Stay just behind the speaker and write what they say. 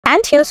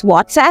Can't use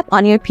WhatsApp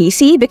on your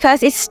PC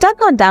because it's stuck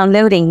on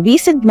downloading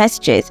recent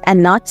messages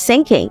and not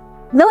syncing?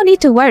 No need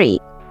to worry.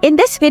 In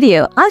this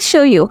video, I'll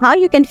show you how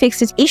you can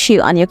fix this issue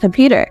on your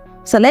computer.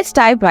 So let's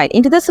dive right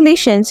into the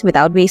solutions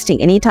without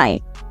wasting any time.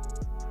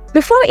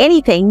 Before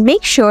anything,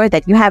 make sure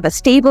that you have a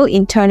stable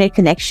internet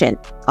connection.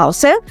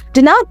 Also,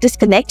 do not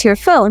disconnect your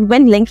phone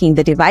when linking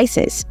the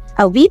devices.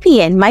 A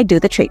VPN might do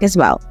the trick as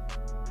well.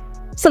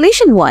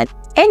 Solution 1.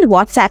 End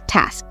WhatsApp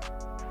task.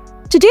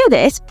 To do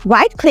this,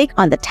 right-click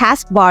on the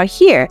taskbar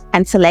here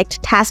and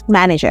select Task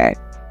Manager.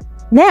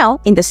 Now,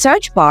 in the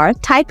search bar,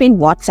 type in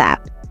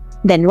WhatsApp.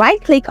 Then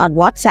right-click on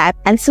WhatsApp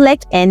and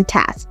select End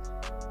Task.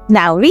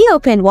 Now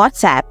reopen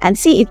WhatsApp and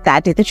see if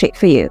that did the trick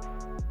for you.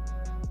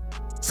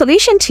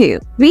 Solution 2.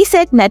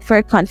 Reset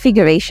network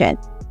configuration.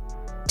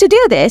 To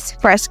do this,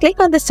 first click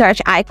on the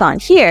search icon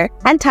here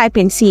and type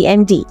in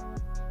CMD.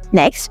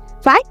 Next,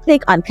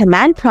 right-click on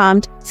Command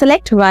Prompt,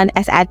 select Run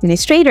as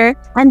Administrator,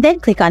 and then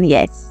click on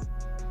Yes.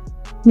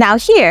 Now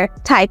here,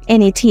 type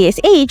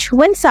netsh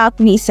winsock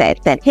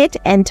reset, then hit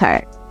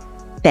Enter.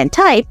 Then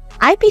type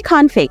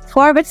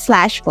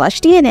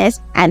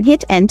ipconfig/flushdns and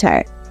hit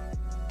Enter.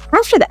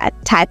 After that,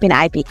 type in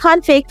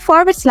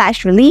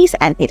ipconfig/release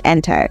and hit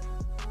Enter.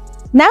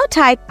 Now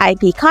type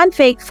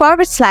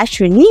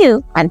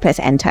ipconfig/renew and press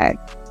Enter.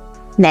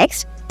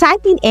 Next,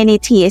 type in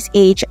netsh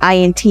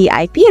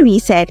ip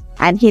reset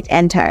and hit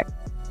Enter.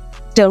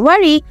 Don't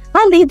worry,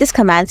 I'll leave these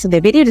commands in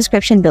the video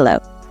description below.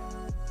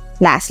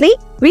 Lastly,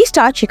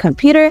 restart your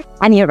computer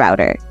and your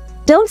router.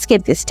 Don't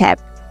skip this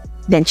step.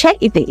 Then check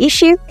if the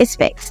issue is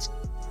fixed.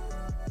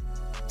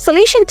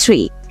 Solution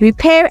 3.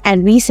 Repair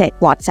and reset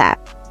WhatsApp.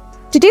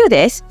 To do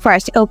this,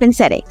 first open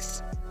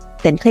Settings.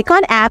 Then click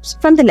on Apps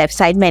from the left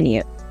side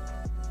menu.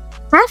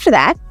 After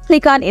that,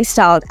 click on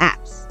Installed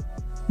Apps.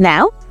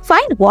 Now,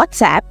 find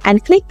WhatsApp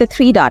and click the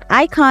three-dot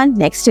icon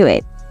next to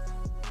it.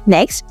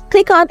 Next,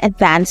 click on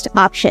Advanced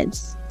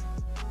Options.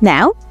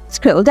 Now,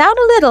 scroll down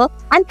a little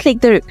and click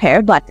the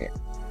Repair button.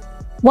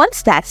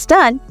 Once that's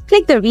done,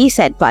 click the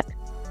Reset button.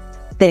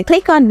 Then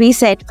click on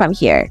Reset from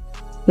here.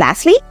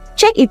 Lastly,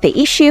 check if the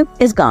issue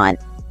is gone.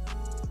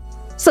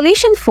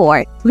 Solution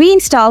 4.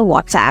 Reinstall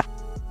WhatsApp.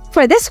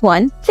 For this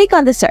one, click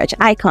on the search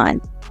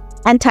icon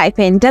and type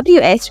in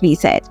WS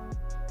Reset.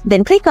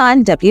 Then click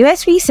on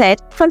WS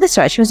Reset from the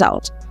search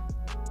result.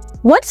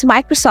 Once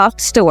Microsoft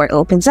Store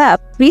opens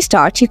up,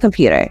 restart your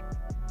computer.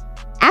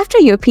 After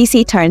your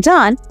PC turns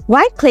on,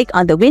 right-click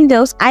on the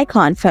Windows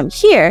icon from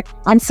here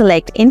and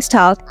select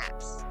Installed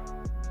Apps.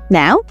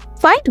 Now,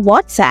 find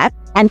WhatsApp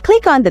and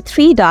click on the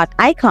three-dot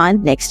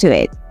icon next to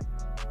it.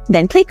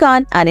 Then click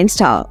on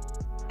Uninstall.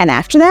 And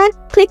after that,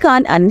 click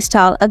on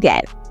Uninstall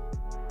again.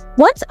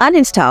 Once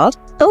uninstalled,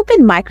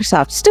 open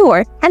Microsoft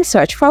Store and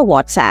search for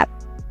WhatsApp.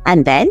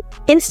 And then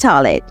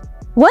install it.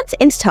 Once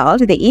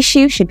installed, the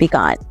issue should be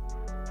gone.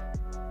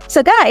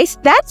 So guys,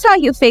 that's how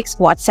you fix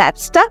WhatsApp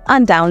stuck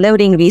on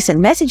downloading recent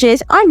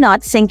messages or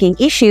not syncing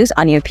issues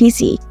on your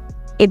PC.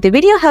 If the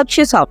video helped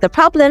you solve the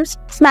problems,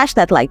 smash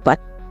that like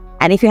button.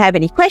 And if you have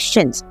any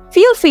questions,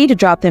 feel free to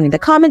drop them in the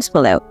comments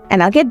below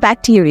and I'll get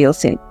back to you real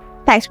soon.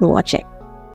 Thanks for watching.